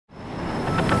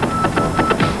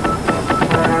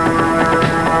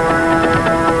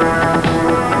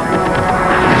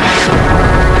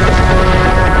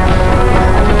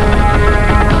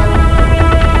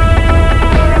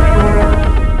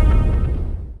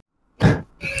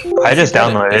I just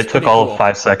downloaded it. It took all cool. of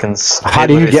 5 seconds. How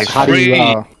do you get? How do you?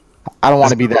 I don't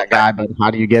want to be that guy, but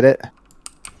how do you get it?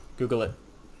 Google it.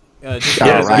 Yeah,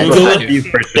 right. Google it.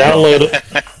 Download it.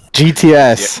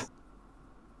 GTS.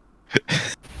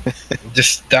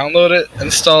 Just download it,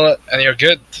 install it, and you're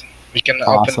good. We can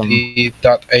Awesome. open the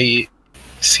 .acmi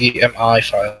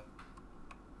file.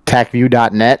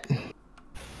 Tacview.net.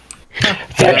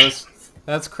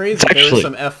 That's crazy. There were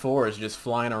some F4s just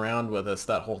flying around with us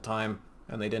that whole time,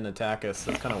 and they didn't attack us.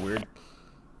 That's kind of weird.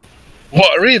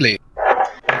 What, really?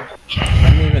 I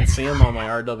didn't even see them on my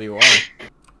RWR.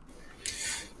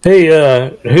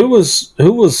 Hey, who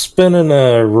was spinning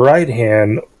a right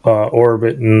hand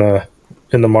orbit in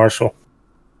the Marshall?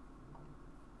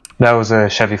 That was a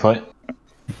Chevy flight.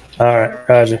 All right,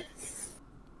 Roger.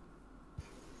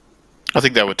 I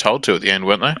think they were told to at the end,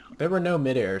 weren't they? There were no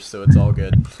mid-air, so it's all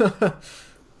good.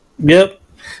 Yep.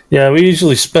 Yeah, we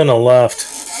usually spin a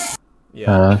left.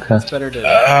 Yeah, okay. it's better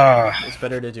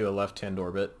to do a left-hand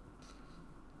orbit.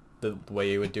 The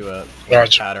way you would do a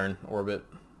pattern orbit.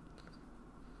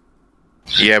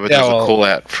 Yeah, but there's a call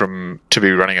out to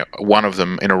be running one of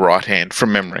them in a right hand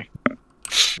from memory.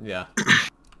 Yeah.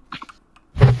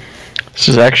 This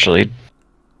is actually a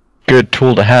good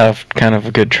tool to have, kind of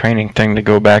a good training thing to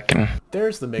go back and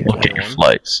There's the look at your MiG-21.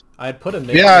 flights. I had put a lone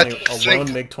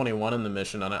MiG-21 in the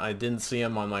mission, and I didn't see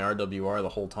him on my RWR the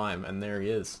whole time, and there he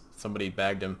is. Somebody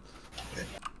bagged him.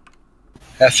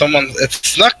 Yeah, it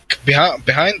snuck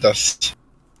behind us.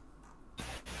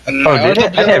 And Oh, my did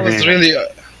it? I RWR never was even really...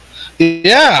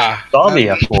 yeah! saw the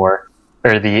F4, or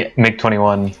the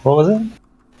MiG-21. What was it?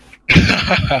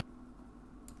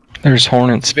 There's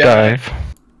Hornets Yeah. dive.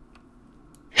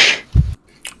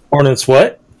 Hornets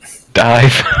what?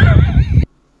 Dive.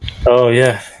 Oh,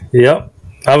 yeah. Yep.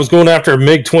 I was going after a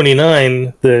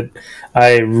MiG-29 that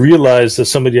I realized that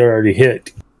somebody already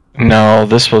hit. No,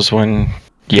 this was when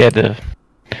you had to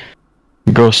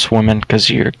go swimming because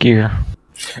of your gear.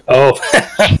 Oh,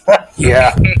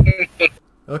 yeah. It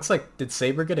looks like, did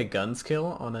Saber get a guns kill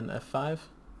on an F5?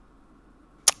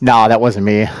 No, that wasn't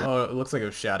me. Oh, it looks like it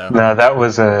was Shadow. No, that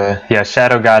was yeah,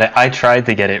 Shadow got it. I tried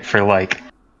to get it for like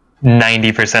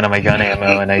 90% of my gun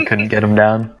ammo, and I couldn't get him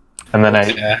down. And then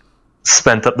I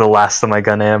spent up the last of my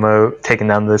gun ammo taking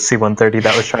down the C-130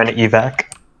 that was trying to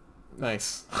evac.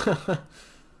 Nice.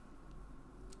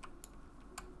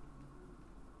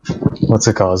 What's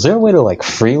it called? Is there a way to like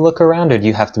free look around, or do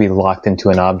you have to be locked into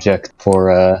an object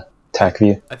for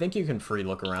Tacview? I think you can free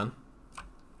look around.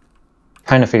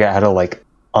 Trying to figure out how to like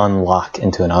unlock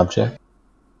into an object.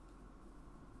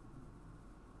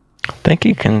 I think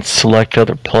you can select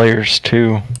other players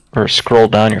too, or scroll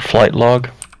down your flight log.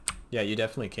 Yeah, you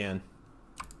definitely can.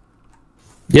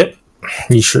 Yep.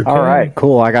 You sure can. All right,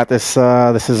 cool. I got this.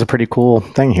 This is a pretty cool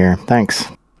thing here. Thanks.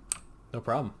 No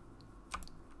problem.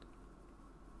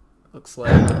 Looks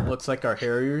like our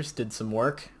Harriers did some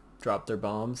work, dropped their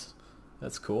bombs.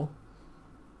 That's cool.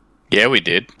 Yeah, we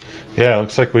did. Yeah, it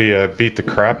looks like we beat the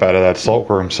crap out of that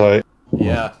Silkwork site.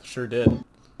 Yeah, sure did.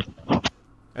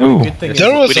 Ooh. The good thing is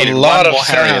There was We needed a lot one of more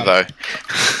Harrier, sound.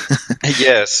 though.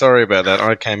 Yeah, sorry about that.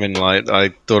 I came in late. I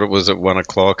thought it was at 1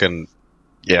 o'clock, and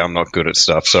yeah, I'm not good at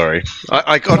stuff. Sorry.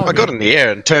 I got in the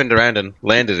air and turned around and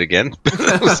landed again.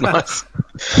 That was nice.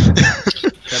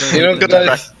 You know,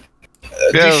 guys,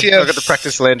 Yeah, DCS I got to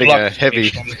practice landing a blocked me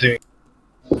heavy.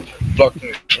 blocked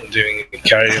me from doing a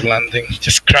carrier landing.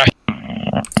 Just crashed.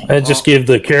 I just give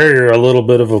the carrier a little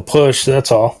bit of a push,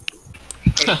 that's all.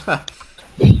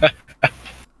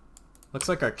 Looks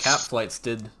like our cap flights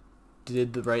did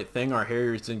the right thing. Our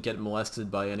Harriers didn't get molested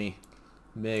by any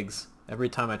MiGs. Every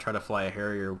time I try to fly a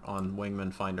Harrier on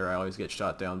Wingman Finder, I always get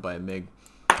shot down by a MiG.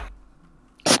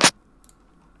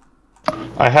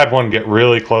 I had one get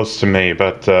really close to me,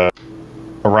 but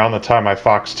around the time I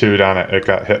Fox 2'd on it, it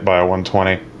got hit by a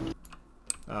 120.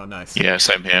 Oh, nice. Yeah,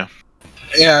 same here.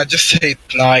 Yeah, I just hate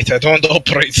night. I don't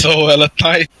operate so well at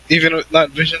night, even with night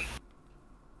vision.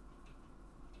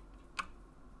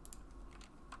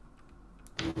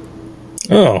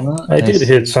 Oh, I did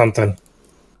hit something.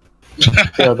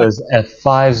 Yeah, those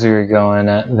F5s we were going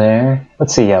at there.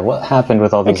 Let's see, yeah, what happened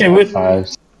with all these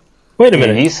F5s? Wait a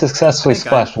minute. You successfully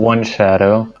splashed one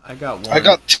Shadow. I got one. I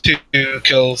got 2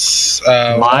 kills.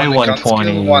 My one gun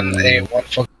 120. skill, one A, one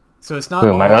fuck. So it's not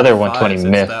Ooh, my all other F5s, 120 it's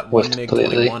myth that was one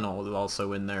completely- MiG-21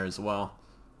 also in there as well.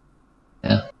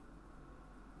 Yeah.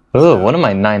 Ooh, one of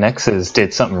my 9Xs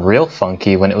did something real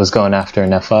funky when it was going after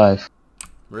an F5.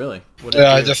 Really? What did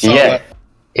Yeah, it I do? just saw Yeah, that.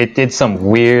 it did some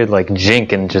weird like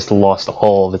jink and just lost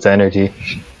all of its energy.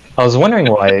 I was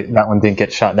wondering why that one didn't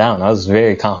get shot down. I was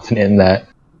very confident in that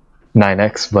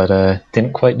 9X, but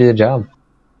didn't quite do the job.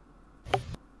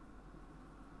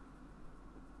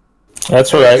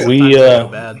 That's right. We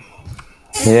bad.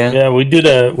 yeah, we did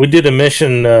a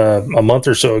mission a month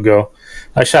or so ago.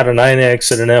 I shot a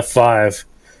 9X at an F5.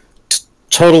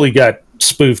 Totally got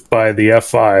spoofed by the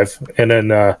F5, and then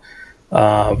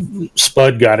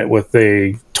Spud got it with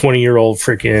a 20-year-old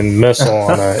freaking missile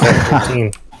on a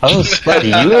F-15. Oh, Spud,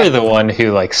 you were the one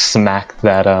who like smacked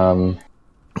that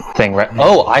thing, right?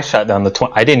 Oh, I shot down the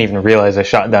 20. I didn't even realize I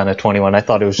shot down a 21. I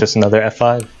thought it was just another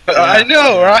F5. I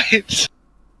know, right?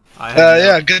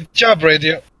 Yeah, good job,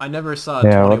 Radio. I never saw a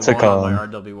 21 on my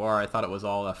RWR. I thought it was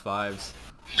all F5s.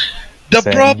 The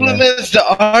problem is the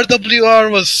RWR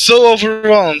was so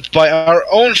overwhelmed by our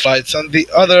own flights and the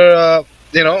other,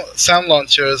 sound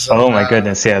launchers. And, oh my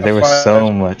goodness, yeah, there was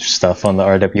so much stuff on the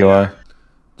RWR.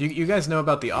 You guys know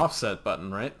about the offset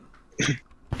button, right?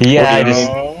 Yeah, I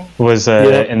just was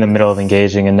in the middle of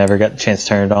engaging and never got the chance to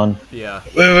turn it on. Yeah.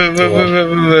 Wait.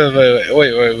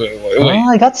 Well,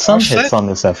 I got some hits on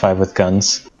this F5 with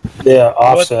guns. Yeah,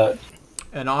 offset.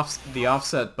 And the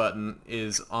offset button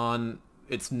is on.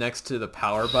 It's next to the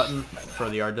power button for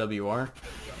the RWR,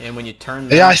 and when you turn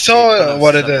that, I saw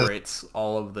what it separates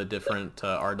all of the different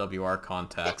RWR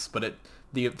contacts. But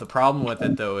the problem with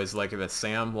it though is like if a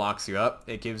SAM locks you up,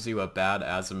 it gives you a bad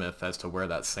azimuth as to where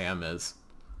that SAM is.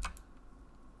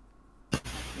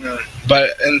 But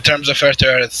in terms of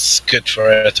air-to-air, it's good for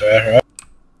air-to-air, right?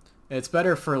 It's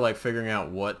better for like figuring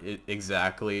out what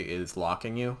exactly is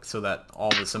locking you, so that all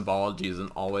the symbology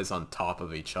isn't always on top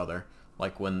of each other.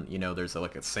 Like when, there's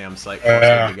like a SAM site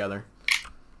clustered together.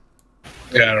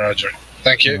 Yeah, Roger.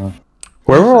 Thank you.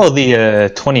 Where were all the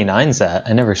 29s at?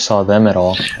 I never saw them at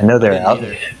all. I know they're out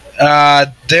there.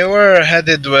 They were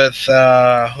headed with,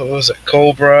 who was it?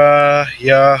 Cobra,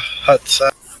 Hudson.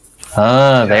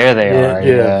 Ah, there they are.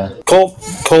 Yeah. Colt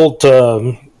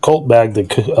bagged the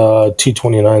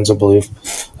T-29s, I believe.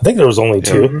 I think there was only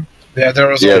two. Yeah, there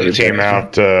was only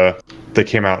two. They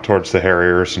came out towards the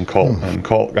Harriers, and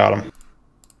Colt got them.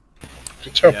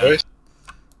 Good job, boys.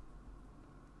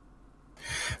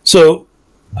 So,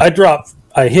 I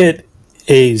hit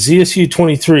a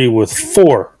ZSU-23 with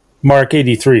 4 Mark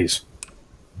 83s.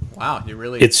 Wow, you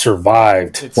really... It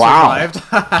survived. It survived?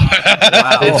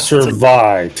 Wow. It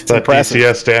survived. That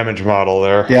DCS damage model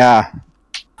there. Yeah.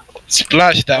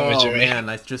 Splash damage, oh, man,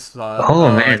 I just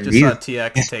saw... man, I just saw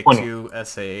TX take 2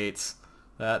 SA-8s.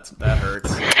 That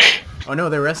hurts. Oh no,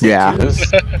 they were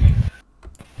SA-2s? Yeah.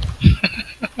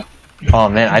 Oh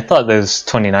man, I thought those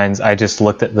 29s, I just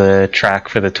looked at the track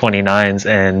for the 29s,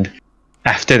 and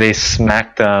after they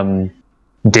smacked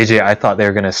Digit, I thought they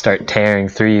were going to start tearing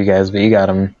through you guys, but you got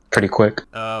them pretty quick.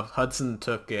 Hudson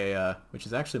took a, which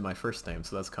is actually my first name,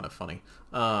 so that's kind of funny.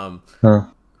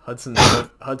 Hudson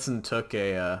took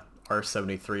a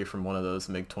R-73 from one of those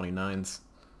MiG-29s.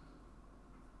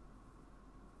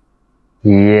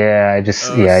 Yeah,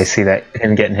 I see that,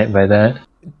 him getting hit by that.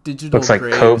 Digital looks like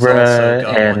Graves Cobra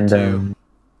and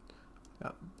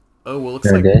oh, well,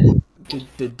 looks like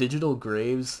did Digital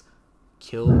Graves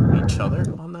kill each other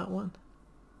on that one?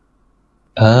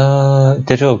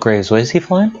 Digital Graves, what is he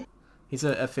flying? He's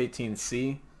a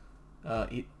F-18C.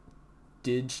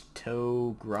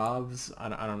 Digito Graves.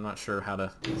 I'm not sure how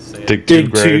to say it. Dig two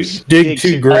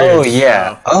Graves. Oh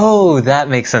yeah. Oh, that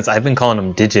makes sense. I've been calling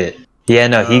him Digit. Yeah,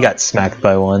 no, he got smacked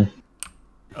by one.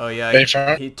 Oh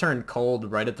yeah, he turned cold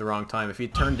right at the wrong time. If he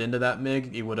turned into that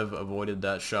MiG, he would have avoided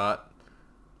that shot.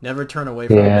 Never turn away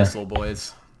from a missile,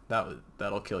 boys.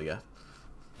 That'll kill you.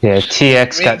 Yeah,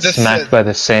 TX got smacked by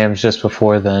the SAMs just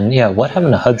before then. Yeah, what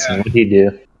happened to Hudson? What did he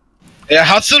do? Yeah,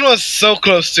 Hudson was so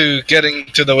close to getting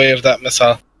to the way of that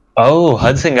missile. Oh,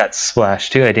 Hudson got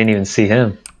splashed too. I didn't even see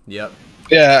him. Yep.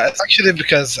 Yeah, it's actually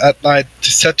because at night the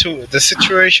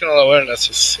situational awareness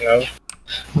is, yeah,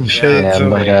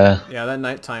 that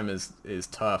nighttime is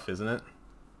tough, isn't it?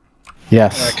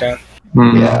 Yes. Okay.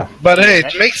 Yeah. But hey,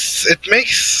 it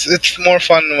makes it more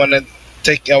fun when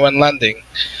landing,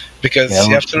 because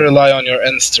you have to rely on your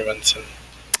instruments.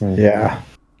 Yeah.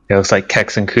 It looks like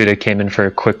Kex and Kuda came in for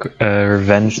a quick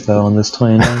revenge though on this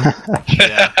 29.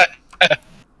 Yeah.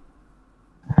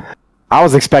 I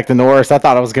was expecting the worst. I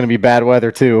thought it was going to be bad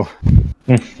weather too.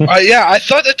 Yeah, I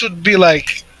thought it would be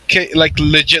like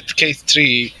legit Case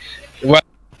 3. Well,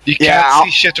 you can't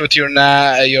see shit with your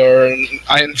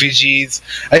INVGs.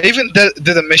 I even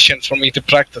did a mission for me to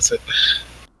practice it.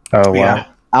 Oh wow! Yeah.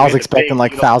 I was expecting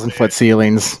like 1,000-foot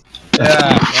ceilings.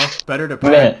 Yeah. Well, better to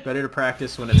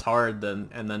practice when it's hard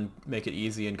and then make it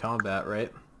easy in combat, right?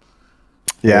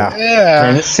 Yeah. Yeah.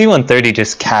 Man, this C-130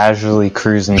 just casually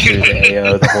cruising through the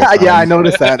AO the whole time. Yeah, I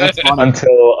noticed that. That's funny.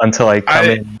 until I come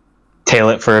in, tail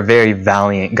it for a very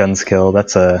valiant gun skill.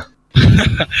 That's a. Yeah. That's a pretty good. Yeah. Yeah.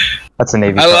 That's a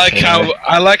Navy.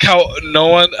 I like how no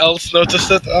one else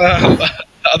noticed it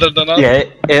other than us. Yeah,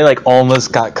 it like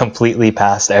almost got completely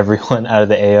past everyone out of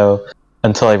the AO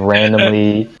until I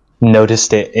randomly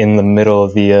noticed it in the middle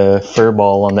of the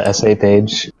furball on the SA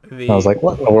page. I was like,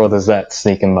 what in the world is that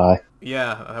sneaking by?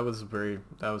 Yeah, that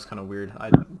was kind of weird.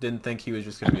 I didn't think he was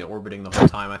just going to be orbiting the whole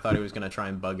time. I thought he was going to try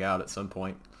and bug out at some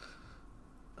point.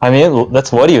 I mean,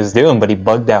 that's what he was doing, but he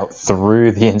bugged out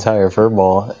through the entire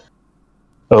furball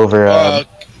over...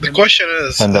 the question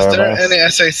is there any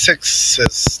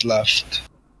SA6s left?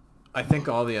 I think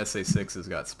all the SA6s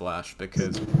got splashed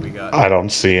because we got... I don't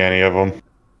see any of them.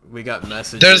 We got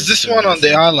messages... There's this one on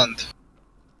the island.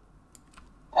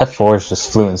 F4s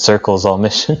just flew in circles all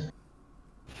mission.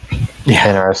 Yeah.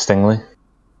 Interestingly.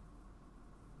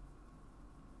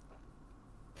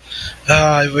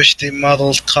 I wish they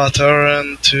modeled Qatar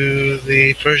into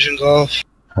the Persian Gulf.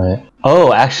 Right.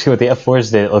 Oh, actually, what the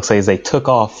F4s did, it looks like is they took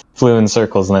off, flew in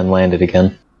circles, and then landed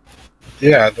again.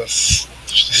 Yeah, that's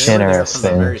interesting.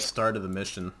 From the very start of the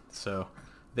mission. So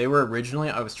they were originally...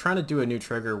 I was trying to do a new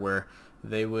trigger where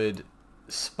they would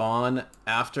spawn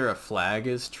after a flag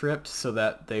is tripped so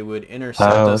that they would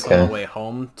intercept us on the way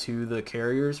home to the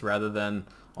carriers rather than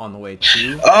on the way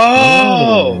to.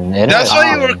 That's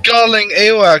why you were calling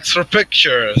AWACS for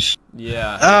pictures.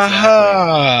 Yeah, exactly.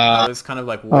 I was kind of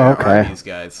like, where are these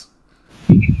guys?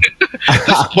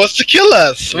 They're supposed to kill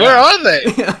us. Where are they?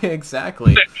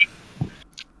 Exactly.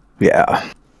 Yeah.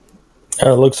 It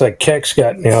looks like Kex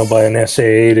got nailed by an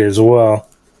SA-8 as well.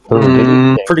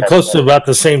 Pretty close to about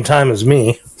the same time as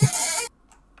me.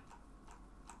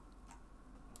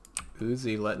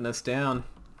 Uzi letting us down.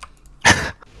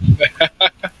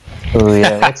 Oh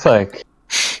yeah, it looks like...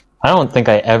 I don't think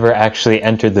I ever actually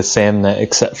entered the SAMnet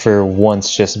except for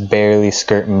once, just barely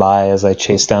skirting by as I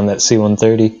chased down that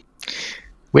C-130.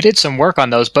 We did some work on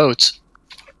those boats.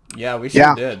 Yeah, we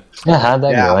sure did. Yeah, how'd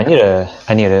that go?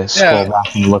 I need to scroll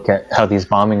back and look at how these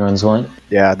bombing runs went.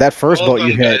 Yeah, that first boat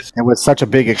you hit, it was such a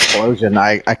big explosion.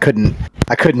 I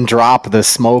couldn't drop the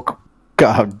smoke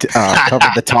covered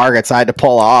the targets. I had to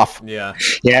pull off. Yeah.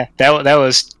 Yeah, that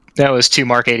was 2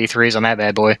 Mark 83s on that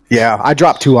bad boy. Yeah, I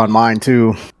dropped 2 on mine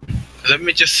too. Let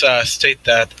me just state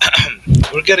that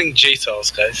we're getting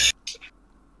JSOS, guys.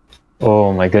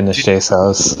 Oh my goodness,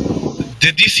 JSOS.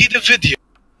 Did you see the video?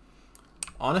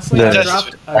 Honestly,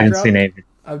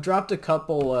 I've dropped a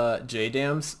couple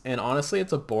JDAMs, and honestly,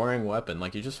 it's a boring weapon.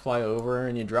 Like, you just fly over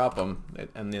and you drop them,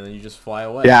 and then you just fly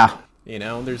away. Yeah. You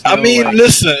know, there's no,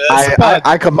 listen,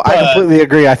 I completely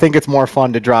agree. I think it's more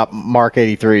fun to drop Mark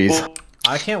 83s.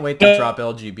 I can't wait to drop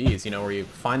LGBs, you know, where you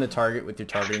find the target with your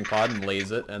targeting pod and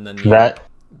laze it, and then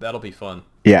that'll be fun.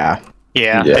 Yeah.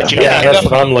 Yeah, that's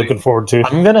what I'm looking forward to.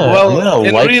 In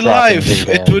real life,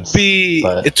 it would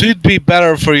be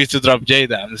better for you to drop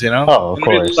JDAMs, you know? Oh, of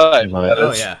course.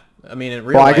 Oh, yeah. I mean, in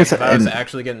real life, if I was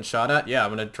actually getting shot at, yeah,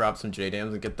 I'm going to drop some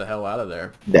JDAMs and get the hell out of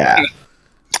there. Yeah.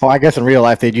 Well, I guess in real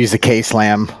life, they'd use the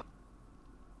K-Slam.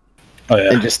 Oh,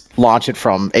 yeah. And just launch it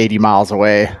from 80 miles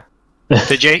away.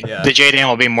 The JDAM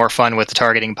will be more fun with the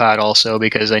targeting pod also,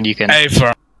 because then you can...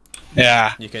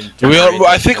 Yeah, you can.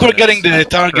 I think we're getting the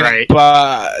targeting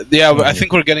pod. Yeah, I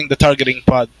think we're getting the targeting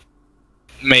pod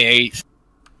May 8th.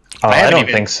 Oh, I don't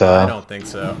think so. I don't think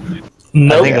so.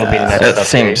 No, I think it'll be the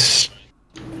next update.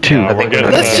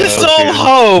 Let's just all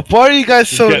hope. Why are you guys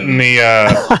so? Getting the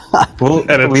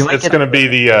it's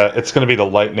gonna be the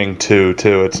Lightning 2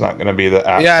 too. It's not gonna be the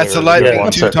it's a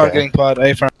Lightning 2 targeting pod.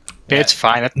 It's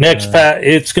fine.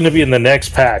 It's gonna be in the next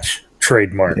patch.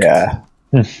 Trademark. Yeah.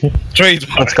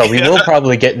 Trademark. Let's go. We will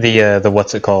probably get the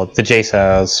what's it called? The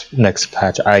JSOS next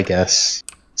patch, I guess,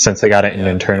 since they got it in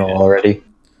internal already.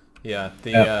 Yeah,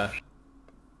 the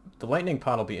Lightning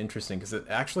pod will be interesting because it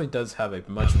actually does have a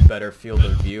much better field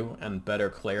of view and better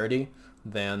clarity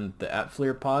than the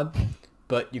Atfleer pod,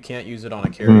 but you can't use it on a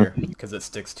carrier because it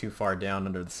sticks too far down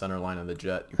under the center line of the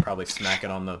jet. You probably smack it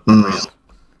on the ramp.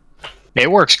 It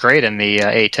works great in the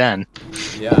A10.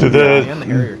 Yeah, and the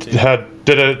Harrier too.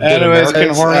 Did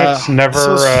American Hornets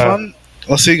never? Fun.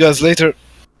 I'll see you guys later.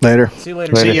 See you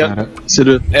later. See ya.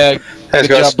 Yeah, good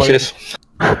job, boys.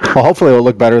 Well, hopefully it'll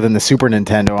look better than the Super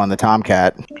Nintendo on the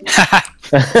Tomcat. I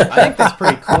think that's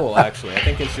pretty cool, actually. I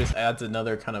think it just adds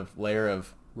another kind of layer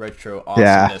of retro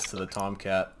awesomeness to the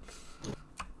Tomcat.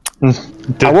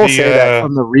 I will say that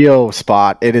from the Rio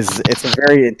spot, it's a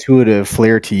very intuitive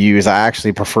flare to use. I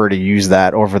actually prefer to use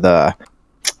that over the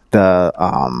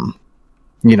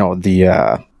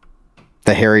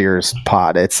Harrier's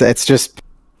pod. It's just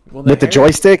with the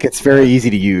joystick, it's very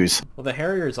easy to use. Well, the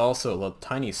Harrier is also a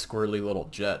tiny squirrely little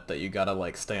jet that you gotta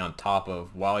like stay on top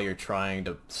of while you're trying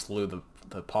to slew the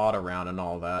the pod around and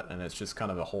all that, and it's just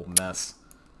kind of a whole mess.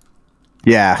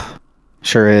 Yeah,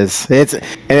 sure is.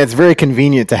 It's very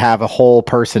convenient to have a whole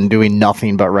person doing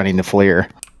nothing but running the FLIR.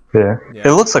 Yeah.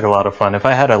 It looks like a lot of fun. If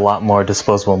I had a lot more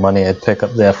disposable money, I'd pick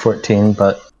up the F-14,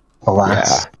 but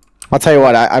alas. Yeah. I'll tell you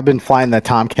what, I've been flying the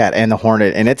Tomcat and the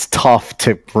Hornet, and it's tough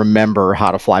to remember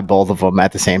how to fly both of them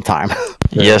at the same time.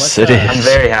 Yes, it is. I'm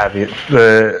very happy.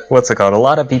 What's it called? A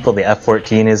lot of people, the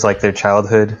F-14 is like their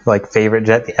childhood favorite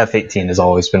jet. The F-18 has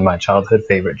always been my childhood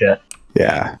favorite jet.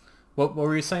 Yeah. What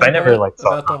were you saying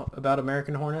about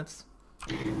American Hornets?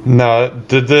 No,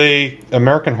 did the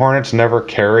American Hornets never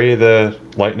carry the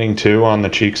Lightning II on the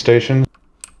cheek station?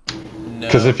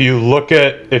 Because if you look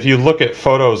at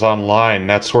photos online,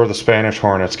 that's where the Spanish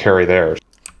Hornets carry theirs.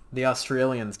 The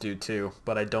Australians do too,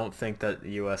 but I don't think that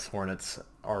the U.S. Hornets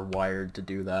are wired to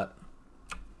do that.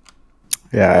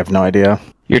 Yeah, I have no idea.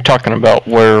 You're talking about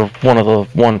where one of the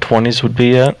 120s would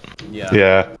be at? Yeah.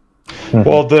 Yeah.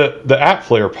 Well, the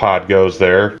ATFLIR pod goes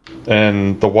there,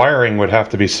 and the wiring would have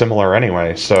to be similar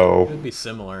anyway, so... It would be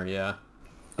similar, yeah.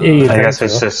 I guess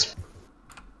it's just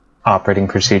operating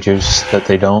procedures that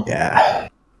they don't. Yeah.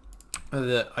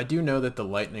 I do know that the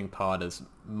Lightning pod is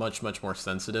much more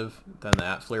sensitive than the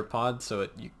ATFLIR pod, so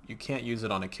you can't use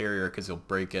it on a carrier because you'll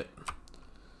break it.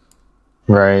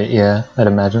 Right, yeah, I'd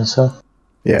imagine so.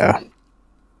 Yeah.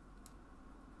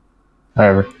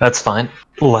 However, that's fine.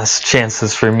 Less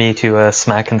chances for me to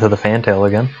smack into the fantail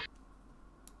again.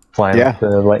 Flying with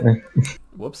the Lightning.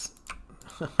 Whoops.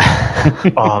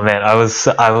 Oh man, I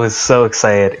was so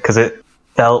excited because it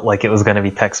felt like it was going to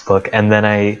be textbook, and then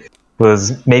I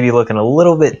was maybe looking a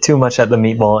little bit too much at the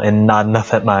meatball and not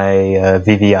enough at my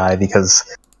VVI,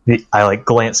 because I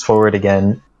glanced forward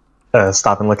again,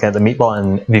 stop and look at the meatball,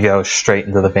 and VVI was straight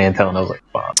into the fantail, and I was like,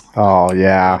 wow. Oh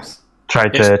yeah.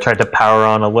 Tried to power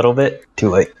on a little bit. Too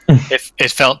late.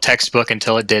 It felt textbook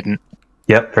until it didn't.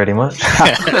 Yep, pretty much.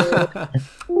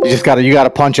 You gotta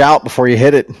punch out before you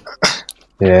hit it.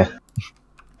 Yeah.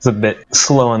 It's a bit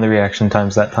slow on the reaction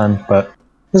times that time, but it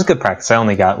was good practice. I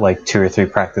only got 2 or 3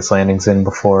 practice landings in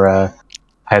before I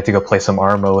had to go play some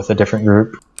Armo with a different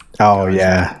group. Oh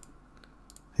yeah.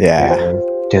 Yeah.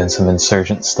 Doing some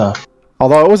insurgent stuff.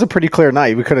 Although it was a pretty clear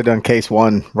night, we could have done case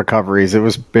 1 recoveries.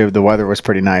 The weather was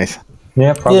pretty nice.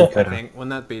 Yeah, probably could have. Wouldn't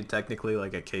that be technically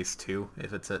like a case 2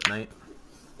 if it's at night?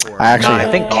 Or I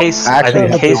think case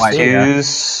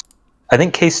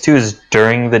 2 is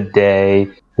during the day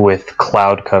with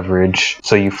cloud coverage,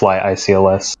 so you fly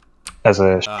ICLS as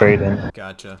a straight in.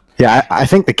 Gotcha. Yeah, I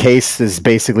think the case is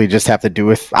basically just have to do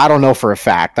with, I don't know for a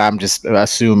fact, I'm just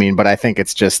assuming, but I think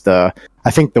it's just I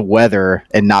think the weather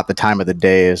and not the time of the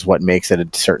day is what makes it a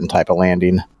certain type of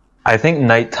landing. I think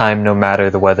nighttime, no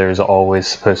matter the weather, is always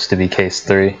supposed to be case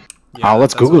 3. Yeah,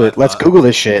 let's Google it. Let's Google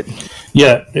this shit.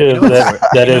 Yeah,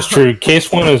 that is true.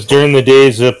 Case 1 is during the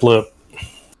day zip lip.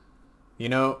 You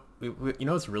know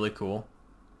what's really cool?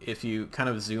 If you kind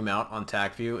of zoom out on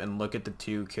Tacview and look at the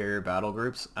 2 carrier battle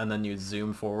groups, and then you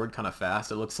zoom forward kind of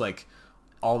fast, it looks like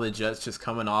all the jets just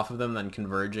coming off of them, then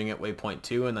converging at waypoint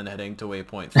 2, and then heading to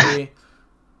waypoint 3,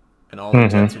 and all the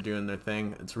jets are doing their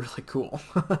thing. It's really cool.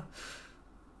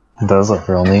 It does look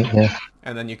real neat, yeah.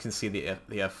 And then you can see the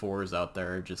F4s out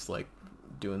there just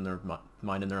doing their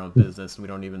minding their own business, and we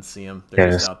don't even see them.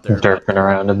 They're just out there derping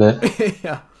around a bit.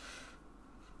 Yeah.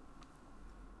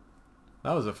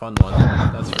 That was a fun one.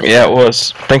 Yeah, it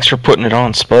was. Thanks for putting it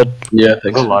on, Spud. Yeah,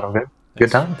 thanks. A lot of it.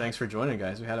 Good time. Thanks for joining,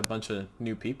 guys. We had a bunch of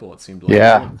new people, it seemed like.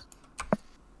 Yeah.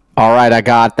 All right, I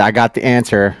got the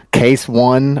answer. Case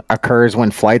 1 occurs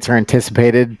when flights are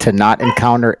anticipated to not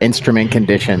encounter instrument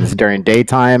conditions during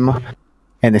daytime,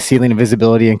 and the ceiling of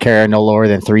visibility and carrier no lower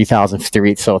than 3,000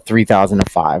 feet, so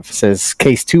 3,005. It says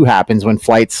case 2 happens when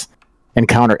flights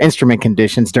encounter instrument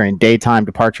conditions during daytime,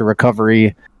 departure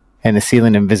recovery, and the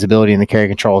ceiling and visibility in the carrier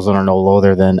control zone are no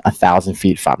lower than 1,000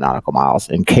 feet, 5 nautical miles.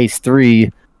 And case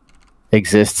 3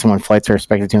 exists when flights are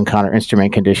expected to encounter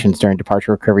instrument conditions during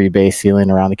departure recovery, base ceiling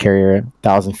around the carrier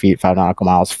 1,000 feet, 5 nautical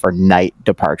miles for night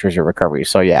departures or recovery.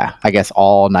 So yeah, I guess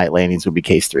all night landings would be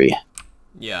case 3.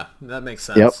 Yeah, that makes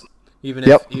sense. Yep.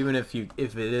 Even if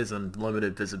it is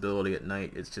unlimited visibility at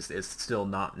night, it's still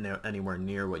not anywhere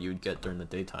near what you would get during the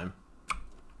daytime.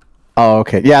 Oh,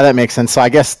 okay. Yeah, that makes sense. So I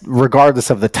guess regardless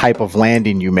of the type of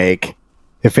landing you make,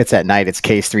 if it's at night, it's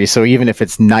case 3. So even if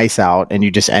it's nice out and you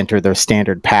just enter the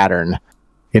standard pattern,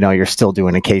 you're still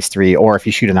doing a case 3. Or if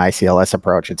you shoot an ICLS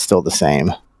approach, it's still the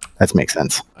same. That makes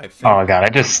sense. Oh god, I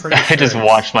just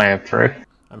watched my approach.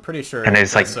 I'm pretty sure and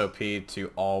it's SOP to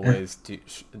always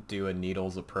do a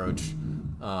needles approach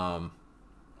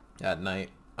at night.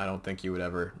 I don't think you would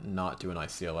ever not do an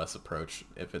ICLS approach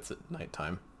if it's at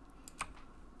nighttime.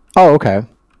 Oh, okay.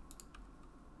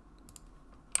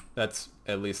 That's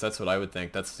at least that's what I would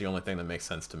think. That's the only thing that makes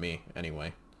sense to me,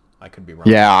 anyway. I could be wrong.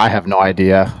 Yeah, I have no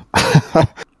idea.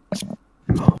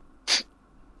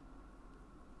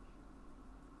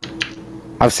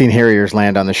 I've seen Harriers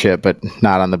land on the ship, but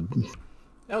not on the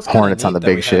Hornets on the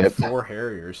big ship. 4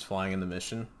 Harriers flying in the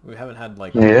mission. We haven't had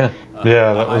like that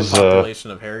was population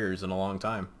of Harriers in a long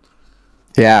time.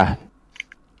 Yeah.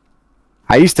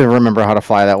 I used to remember how to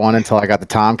fly that one until I got the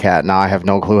Tomcat. Now I have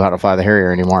no clue how to fly the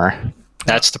Harrier anymore.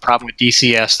 That's the problem with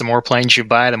DCS. The more planes you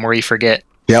buy, the more you forget.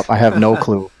 Yep, I have no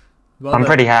clue. Well, I'm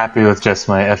pretty happy with just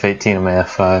my F-18 and my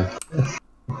F-5.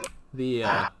 The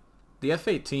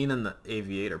F-18 and the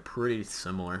Aviate are pretty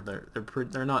similar.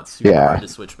 They're not super hard to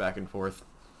switch back and forth.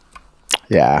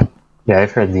 Yeah. Yeah,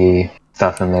 I've heard the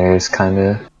stuff in there is kind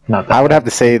of not that I would have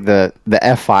to say the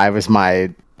F-5 is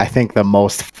I think the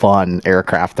most fun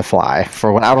aircraft to fly.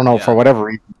 For whatever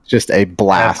reason, it's just a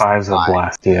blast. F-5's a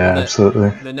blast, yeah,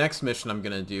 absolutely. The next mission I'm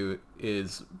going to do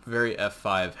is very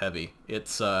F-5 heavy.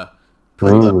 It's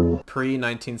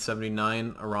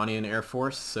pre-1979 Iranian Air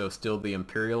Force, so still the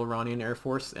Imperial Iranian Air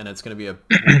Force, and it's going to be a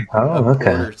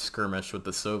border skirmish with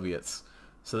the Soviets.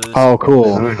 So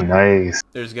cool. Nice.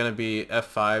 There's going to be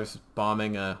F-5s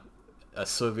bombing a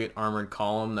Soviet armored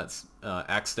column that's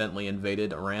accidentally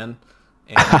invaded Iran,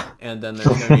 and then there's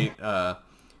going to be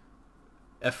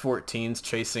F-14s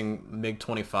chasing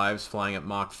MiG-25s flying at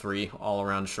Mach 3 all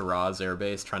around Shiraz Air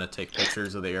Base, trying to take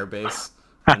pictures of the air base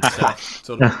and stuff.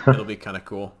 So it'll be kind of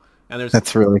cool. And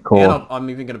that's really cool. And I'm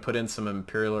even going to put in some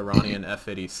Imperial Iranian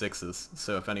F-86s.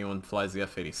 So if anyone flies the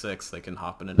F-86, they can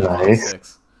hop in an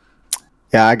F-86.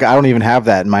 Yeah, I don't even have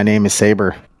that, and my name is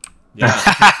Saber. Yeah.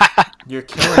 You're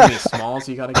killing me, Smalls.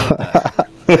 You got to get that.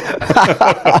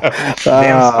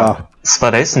 Damn,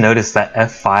 Spud, I just noticed that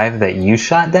F-5 that you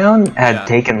shot down had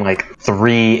taken like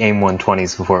 3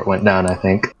 AIM-120s before it went down, I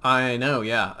think. I know,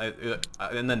 yeah.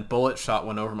 And then bullet shot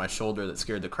one over my shoulder that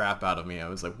scared the crap out of me. I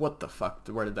was like, what the fuck?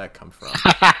 Where did that come from?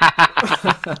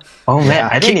 Oh, man,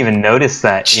 I didn't even notice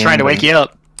that. Just trying to wake you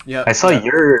up. Yeah.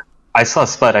 I saw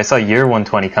Spud. I saw your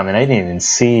 120 coming. I didn't even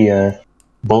see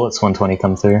Bullet's 120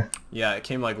 come through. Yeah, it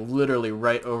came like literally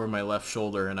right over my left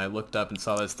shoulder, and I looked up and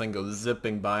saw this thing go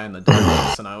zipping by in the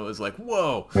darkness, and I was like,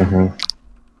 whoa. Mm-hmm.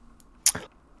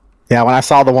 Yeah, when I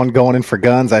saw the one going in for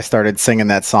guns, I started singing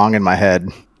that song in my head.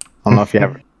 I don't know if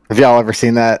have y'all ever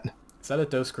seen that? Is that a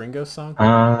Dos Gringos song?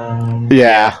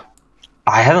 Yeah.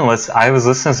 I haven't listened. I was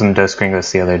listening to some Dos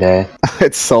Gringos the other day.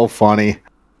 It's so funny.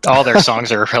 All their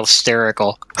songs are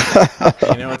hysterical.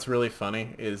 You know what's really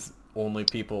funny is only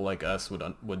people like us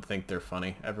would think they're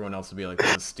funny. Everyone else would be like,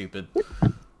 this is stupid.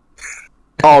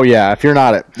 Oh yeah, if you're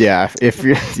not if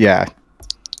you're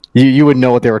you would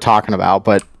know what they were talking about,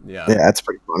 but yeah, that's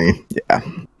pretty funny. Yeah.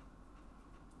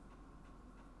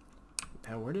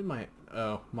 Now where did my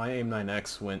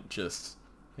AIM-9X went? It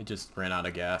just ran out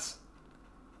of gas.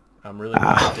 I'm really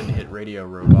glad it didn't hit Radio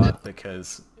Robot,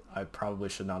 because I probably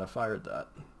should not have fired that.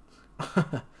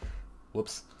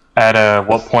 Whoops. At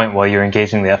what point while you're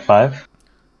engaging the F5?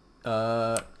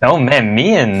 Oh man,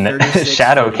 me and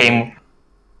Shadow came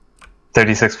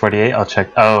 3648. I'll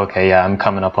check. Oh, okay, yeah, I'm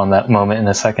coming up on that moment in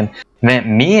a second.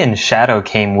 Man, me and Shadow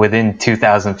came within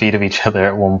 2,000 feet of each other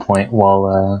at one point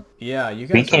while yeah, you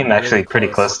guys we came really actually pretty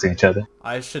close to each other.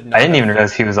 I didn't even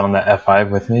realize he was on that F5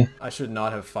 with me. I should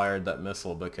not have fired that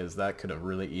missile, because that could have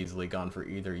really easily gone for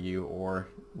either you or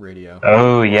Radio.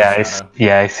 Oh yeah, I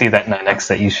see that 9X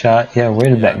that you shot. Yeah, where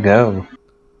did that go?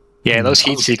 Yeah, those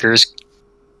heat seekers.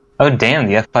 Oh damn,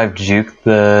 the F5 juked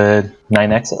the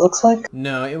 9X, it looks like?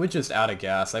 No, it was just out of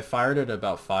gas. I fired it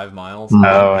about 5 miles.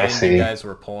 Oh, I see. You guys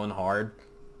were pulling hard,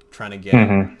 trying to get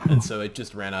it, and so it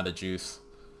just ran out of juice.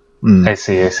 I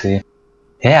see.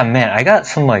 Yeah, man, I got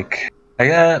like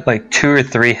 2 or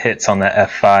 3 hits on that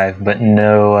F5, but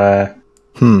no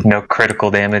critical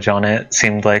damage on it,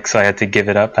 seemed like, so I had to give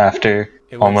it up after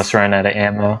almost running out of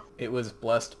ammo. It was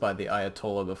blessed by the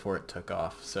Ayatollah before it took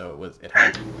off, so it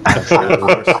had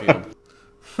force field.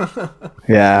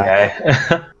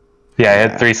 Yeah. I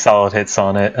had 3 solid hits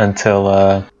on it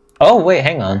until oh wait,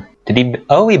 hang on. Did he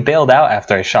he bailed out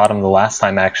after I shot him the last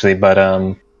time actually, but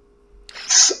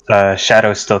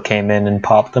Shadow still came in and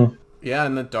popped him. Yeah,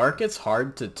 in the dark it's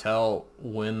hard to tell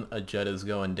when a jet is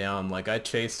going down. Like, I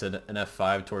chased an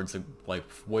F5 towards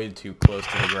way too close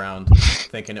to the ground,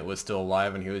 thinking it was still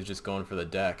alive, and he was just going for the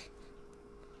deck.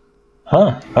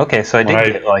 Huh. Okay, so I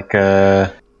did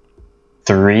get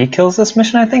 3 kills this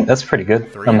mission, I think. That's pretty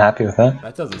good. 3? I'm happy with that.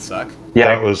 That doesn't suck.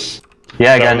 Yeah, that was.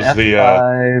 Yeah, I got an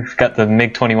F5, got the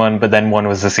MiG-21, but then one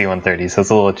was the C-130, so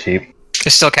it's a little cheap. It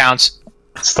still counts.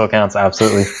 Still counts,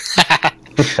 absolutely.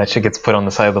 That shit gets put on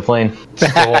the side of the plane.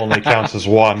 Still only counts as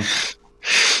one.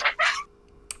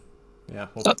 Yeah.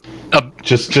 Well,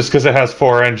 just because it has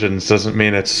 4 engines doesn't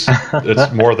mean it's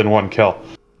more than 1 kill.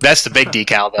 That's the big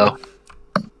decal, though.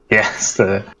 Yeah, it's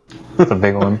the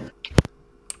big one.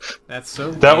 That's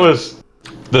so. That was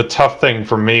the tough thing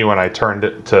for me when I turned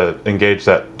it to engage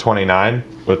that 29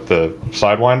 with the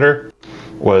Sidewinder.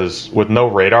 Was with no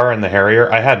radar in the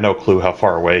Harrier, I had no clue how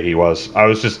far away he was. I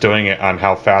was just doing it on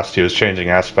how fast he was changing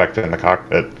aspect in the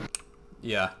cockpit.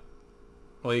 Yeah.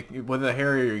 Well, with a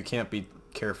Harrier, you can't be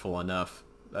careful enough.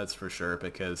 That's for sure,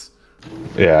 because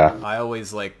yeah, I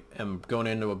always am going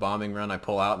into a bombing run. I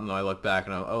pull out and I look back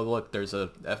and oh look, there's an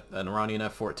Iranian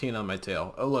F-14 on my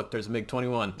tail. Oh look, there's a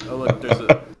MiG-21. Oh look,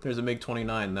 there's a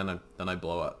MiG-29. Then I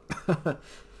blow up.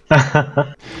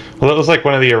 Well, it was like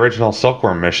one of the original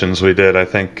Silkworm missions we did. I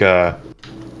think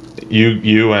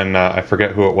you and I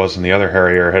forget who it was in the other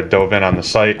Harrier had dove in on the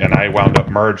site, and I wound up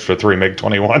merged with 3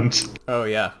 MiG-21s. Oh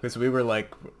yeah, because we're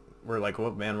like,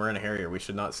 well, man, we're in a Harrier. We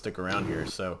should not stick around here.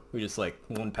 So we just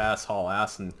one pass, haul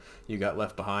ass, and you got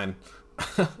left behind.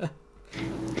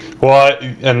 Well,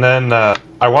 and then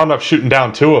I wound up shooting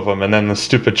down 2 of them, and then the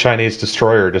stupid Chinese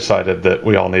destroyer decided that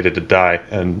we all needed to die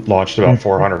and launched about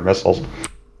 400 missiles.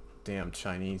 Damn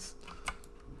Chinese.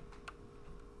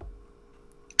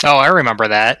 Oh, I remember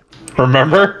that.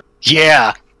 Remember?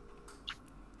 Yeah.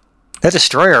 That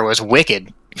destroyer was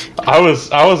wicked. I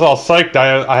was all psyched.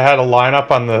 I had a lineup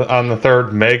on the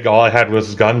 3rd MiG. All I had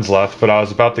was guns left, but I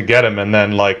was about to get him, and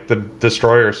then the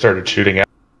destroyer started shooting at.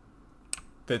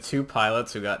 The 2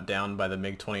 pilots who got downed by the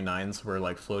MiG-29s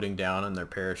were floating down on their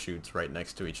parachutes right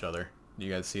next to each other. Do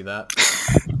you guys see that?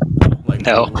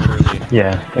 No.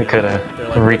 Yeah, they could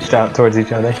have reached out towards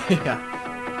each other.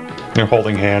 Yeah. They're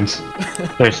holding hands.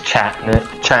 They're just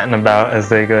chatting about as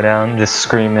they go down, just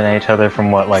screaming at each other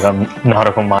from a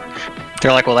nautical mile.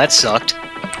 They're like, well, that sucked.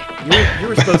 You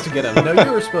were supposed to get him. No,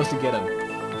 you were supposed to get him.